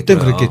생각이 그때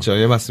들어요. 그랬겠죠.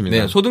 예, 맞습니다.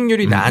 네,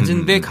 소득률이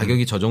낮은데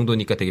가격이 저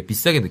정도니까 되게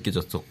비싸게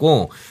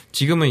느껴졌었고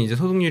지금은 이제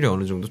소득률이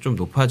어느 정도 좀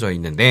높아져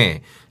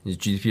있는데 이제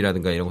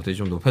GDP라든가 이런 것들이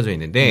좀 높아져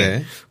있는데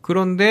네.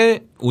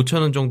 그런데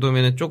 5,000원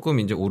정도면은 조금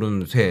이제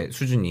오름세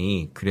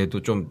수준이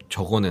그래도 좀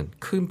저거는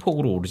큰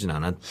폭으로 오르진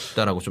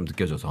않았다라고 좀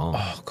느껴져서.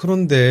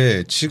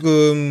 그런데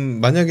지금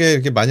만약에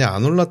이렇게 많이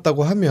안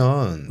올랐다고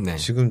하면 네.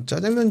 지금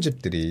짜장면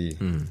집들이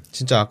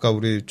진짜 아까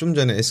우리 좀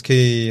전에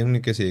SK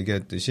형님께서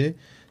얘기했듯이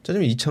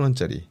짜장면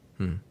 2,000원짜리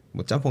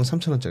뭐 짬뽕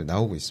 3,000원짜리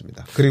나오고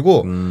있습니다.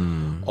 그리고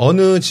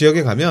어느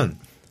지역에 가면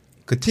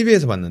그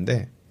TV에서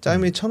봤는데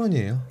짜장면이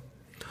 1,000원이에요.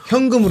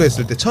 현금으로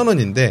했을 때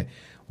 1,000원인데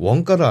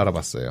원가를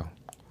알아봤어요.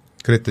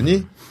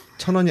 그랬더니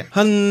 1,000원이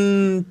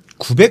한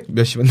 900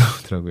 몇십 원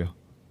나오더라고요.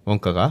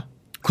 원가가.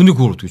 근데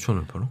그걸 어떻게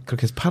 1,000원을 팔아?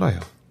 그렇게 해서 팔아요.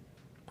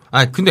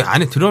 아, 근데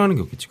안에 들어가는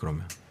게 없겠지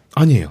그러면.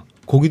 아니에요.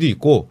 고기도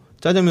있고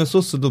짜장면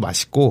소스도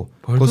맛있고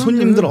그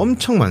손님들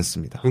엄청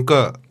많습니다.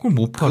 그러니까 그걸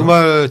못 팔아. 그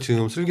말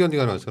지금 슬기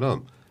언니가 나온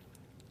것처럼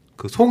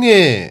그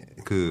송해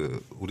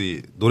그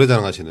우리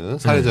노래자랑 하시는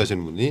사회자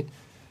하시는 분이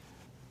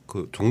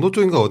그 종로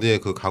쪽인가 어디에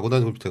그 가구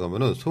단지 밑에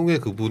가면은 송해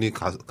그분이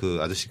그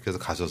아저씨께서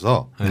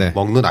가셔서 네.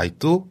 먹는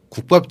아직도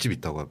국밥집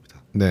있다고 합니다.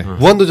 네.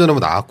 무한도전 하면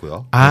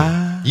나왔고요.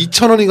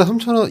 2,000원인가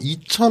 3,000원,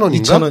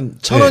 2,000원인가?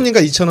 1,000원인가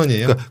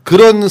 2,000원이에요. 그러니까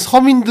그런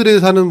서민들에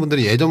사는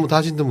분들이 예전부터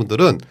하시는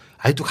분들은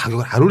아직도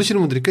가격을 안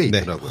올리시는 분들이 꽤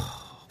있더라고요.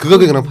 그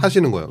가격에 그냥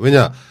파시는 거예요.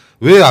 왜냐?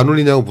 왜 안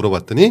올리냐고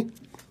물어봤더니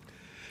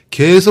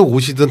계속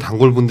오시던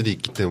단골분들이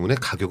있기 때문에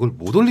가격을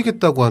못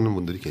올리겠다고 하는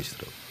분들이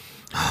계시더라고요.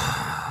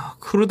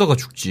 그러다가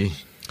죽지.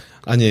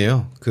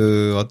 아니에요.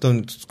 그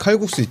어떤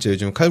칼국수 있죠.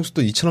 요즘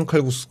칼국수도 2,000원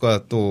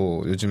칼국수가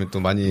또 요즘에 또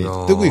많이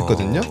뜨고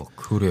있거든요.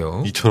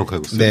 그래요? 2,000원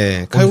칼국수.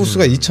 네,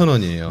 칼국수가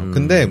 2,000원이에요.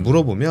 근데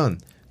물어보면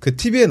그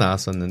TV에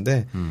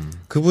나왔었는데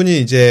그분이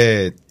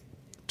이제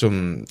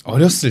좀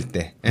어렸을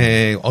때,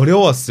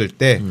 어려웠을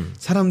때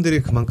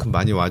사람들이 그만큼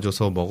많이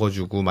와줘서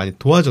먹어주고 많이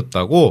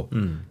도와줬다고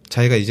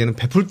자기가 이제는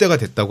베풀 때가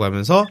됐다고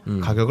하면서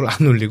가격을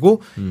안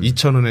올리고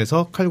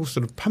 2,000원에서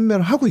칼국수를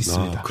판매를 하고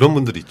있습니다. 그런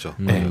분들이 있죠.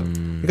 네.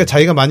 그러니까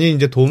자기가 많이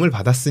이제 도움을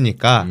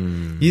받았으니까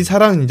이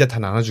사랑은 이제 다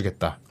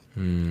나눠주겠다.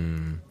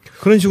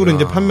 그런 식으로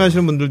이제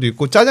판매하시는 분들도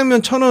있고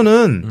짜장면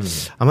 1,000원은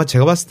아마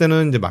제가 봤을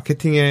때는 이제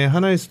마케팅의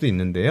하나일 수도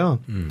있는데요.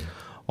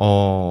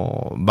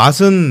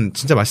 맛은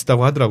진짜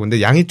맛있다고 하더라고요.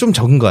 근데 양이 좀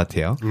적은 것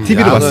같아요.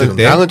 TV로 봤을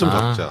때. 양은 좀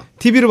적죠.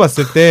 TV로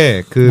봤을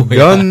때 그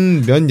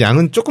면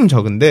양은 조금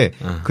적은데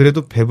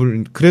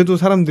그래도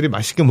사람들이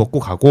맛있게 먹고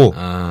가고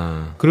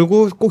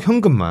그리고 꼭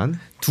현금만.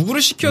 두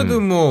그릇 시켜도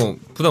뭐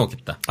부담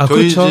없겠다.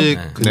 저희 그렇죠?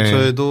 집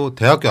근처에도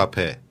대학교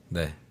앞에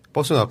네.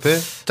 버스 앞에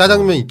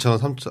짜장면 2,000원,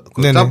 3,000원,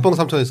 그 짬뽕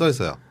 3,000원이 써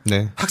있어요.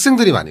 네.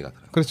 학생들이 많이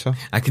가더라고요. 그렇죠.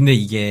 근데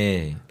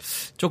이게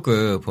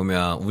조금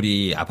보면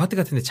우리 아파트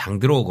같은 데 장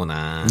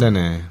들어오거나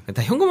네네.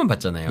 다 현금만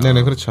받잖아요.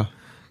 네네, 그렇죠.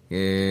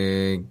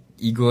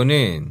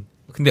 이거는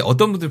근데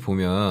어떤 분들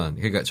보면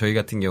그러니까 저희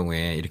같은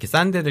경우에 이렇게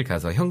싼 데들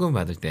가서 현금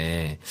받을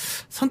때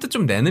선뜻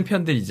좀 내는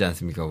편들이지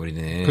않습니까,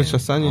 우리는. 그렇죠.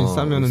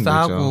 싸면은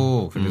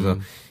싸고 그래서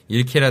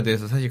이렇게라도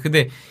해서 사실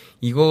근데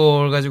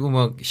이걸 가지고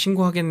막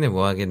신고하겠네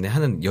뭐 하겠네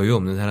하는 여유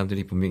없는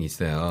사람들이 분명히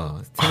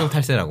있어요. 세금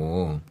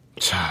탈세라고.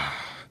 자.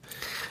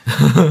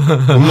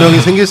 분명히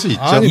생길 수 있죠.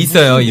 아니,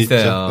 있어요.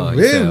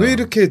 왜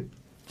이렇게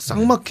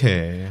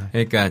쌍막해?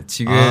 그러니까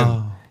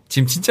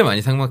지금 진짜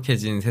많이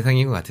쌍막해진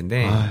세상인 것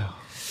같은데.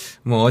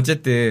 뭐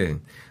어쨌든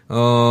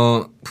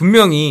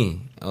분명히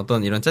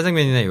어떤 이런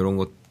짜장면이나 이런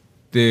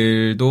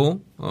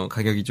것들도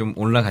가격이 좀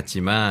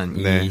올라갔지만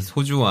네. 이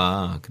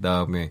소주와 그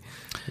다음에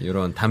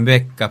이런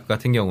담배값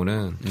같은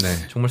경우는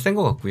정말 센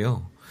것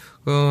같고요.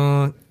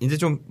 이제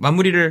좀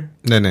마무리를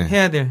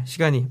해야 될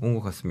시간이 온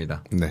것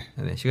같습니다. 네,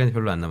 시간이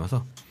별로 안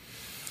남아서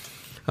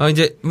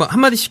이제 뭐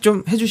한마디씩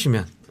좀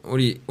해주시면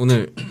우리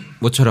오늘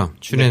모처럼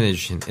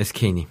출연해주신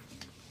SK님.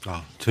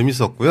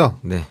 재밌었고요.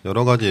 네.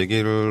 여러 가지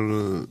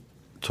얘기를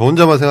저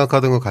혼자만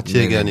생각하던 거 같이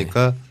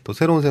얘기하니까 또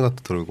새로운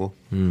생각도 들고.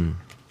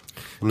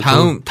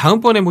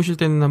 다음번에 모실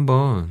때는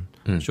한번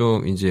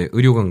좀 이제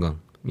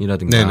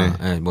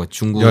의료관광이라든가 뭐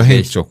중국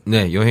여행 쪽.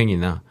 네,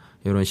 여행이나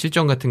이런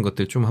실정 같은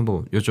것들 좀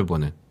한번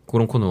여쭤보는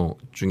그런 코너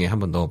중에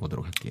한번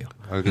넣어보도록 할게요.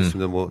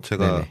 알겠습니다. 뭐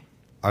제가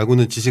알고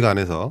있는 지식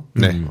안에서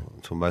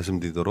좀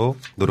말씀드리도록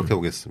노력해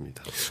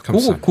보겠습니다.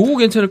 그거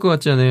괜찮을 것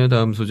같지 않아요?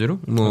 다음 소재로?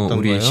 뭐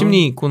우리 거요?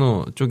 심리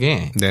코너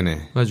쪽에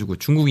가지고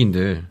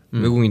중국인들,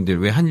 외국인들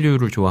왜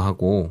한류를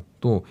좋아하고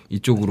또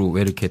이쪽으로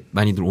왜 이렇게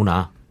많이들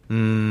오나?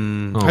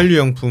 한류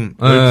용품,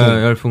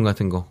 열풍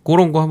같은 거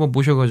그런 거 한번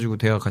모셔가지고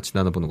대화 같이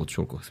나눠보는 것도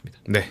좋을 것 같습니다.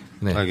 네.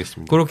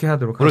 알겠습니다. 그렇게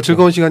하도록 하고. 오늘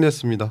즐거운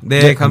시간이었습니다.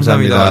 네,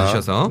 감사합니다.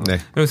 와주셔서.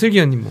 그럼 슬기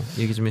언님 뭐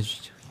얘기 좀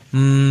해주시죠.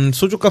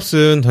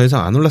 소주값은 더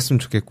이상 안 올랐으면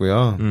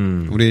좋겠고요.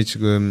 우리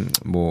지금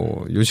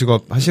뭐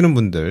요식업 하시는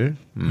분들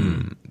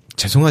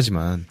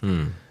죄송하지만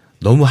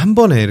너무 한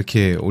번에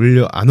이렇게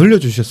안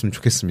올려주셨으면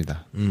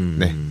좋겠습니다.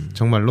 네,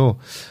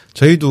 정말로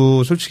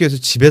저희도 솔직히 해서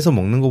집에서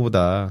먹는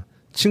것보다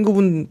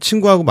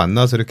친구하고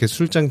만나서 이렇게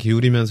술잔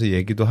기울이면서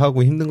얘기도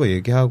하고 힘든 거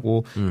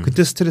얘기하고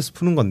그때 스트레스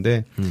푸는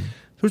건데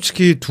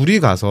솔직히 둘이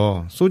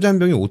가서 소주 한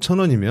병이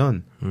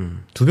 5,000원이면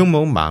두 병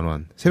먹으면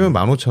 10,000원, 세 병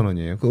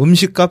 15,000원이에요. 그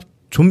음식값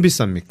좀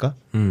비쌉니까?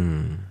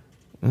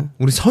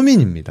 우리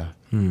서민입니다.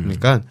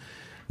 그러니까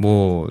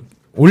뭐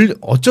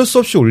어쩔 수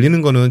없이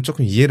올리는 거는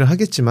조금 이해를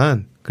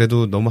하겠지만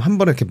그래도 너무 한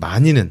번에 이렇게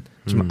많이는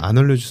좀 안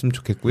올려줬으면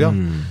좋겠고요.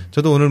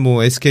 저도 오늘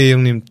뭐 SK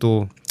형님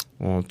또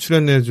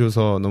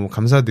출연해줘서 너무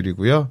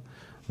감사드리고요.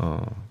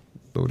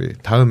 또 우리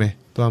다음에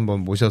또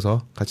한번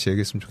모셔서 같이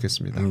얘기했으면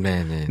좋겠습니다.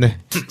 네.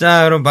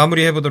 자, 그럼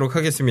마무리해 보도록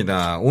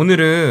하겠습니다.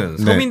 오늘은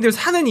서민들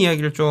사는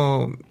이야기를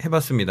좀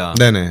해봤습니다.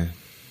 네네.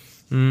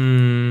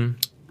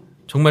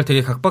 정말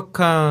되게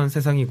각박한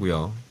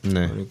세상이고요.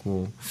 네.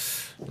 그리고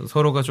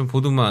서로가 좀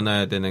보듬어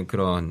안아야 되는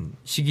그런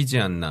시기지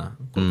않나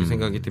그렇게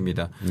생각이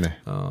듭니다. 네.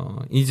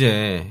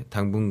 이제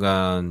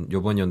당분간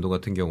요번 연도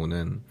같은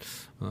경우는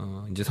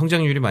이제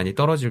성장률이 많이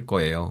떨어질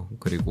거예요.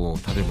 그리고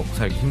다들 먹고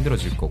살기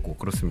힘들어질 거고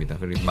그렇습니다.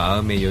 그리고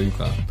마음의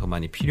여유가 더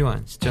많이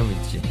필요한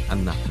시점이지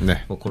않나.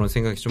 네. 뭐 그런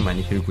생각이 좀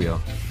많이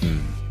들고요.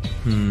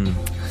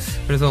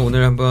 그래서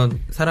오늘 한번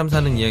사람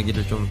사는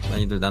이야기를 좀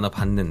많이들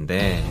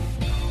나눠봤는데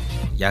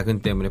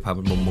야근 때문에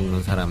밥을 못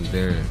먹는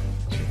사람들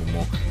그리고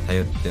뭐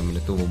다이어트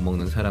때문에 또 못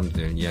먹는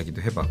사람들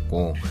이야기도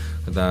해봤고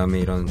그 다음에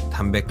이런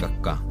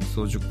담배값과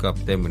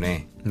소주값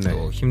때문에 네.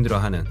 또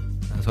힘들어하는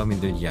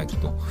서민들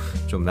이야기도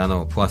좀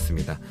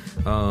나눠보았습니다.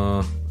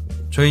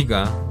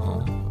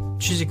 저희가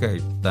취지가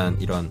일단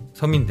이런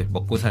서민들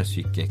먹고 살 수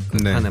있게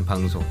네. 하는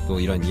방송 또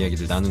이런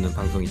이야기들 나누는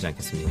방송이지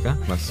않겠습니까?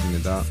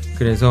 맞습니다.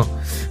 그래서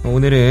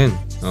오늘은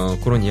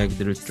그런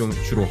이야기들을 좀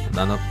주로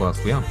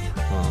나눠보았고요.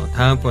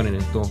 다음번에는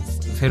또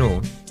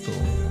새로운 또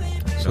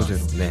소재로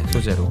네,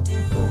 소재로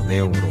또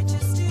내용으로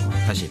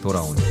다시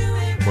돌아오는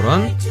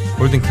그런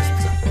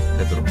골든캐스트가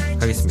되도록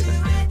하겠습니다.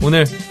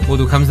 오늘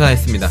모두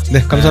감사했습니다.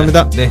 네,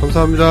 감사합니다. 네.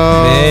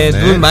 감사합니다. 네,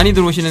 네. 눈 많이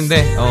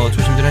들어오시는데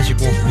조심들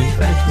하시고 눈이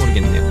쌓일지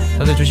모르겠네요.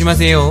 다들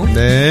조심하세요. 네.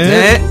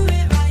 네.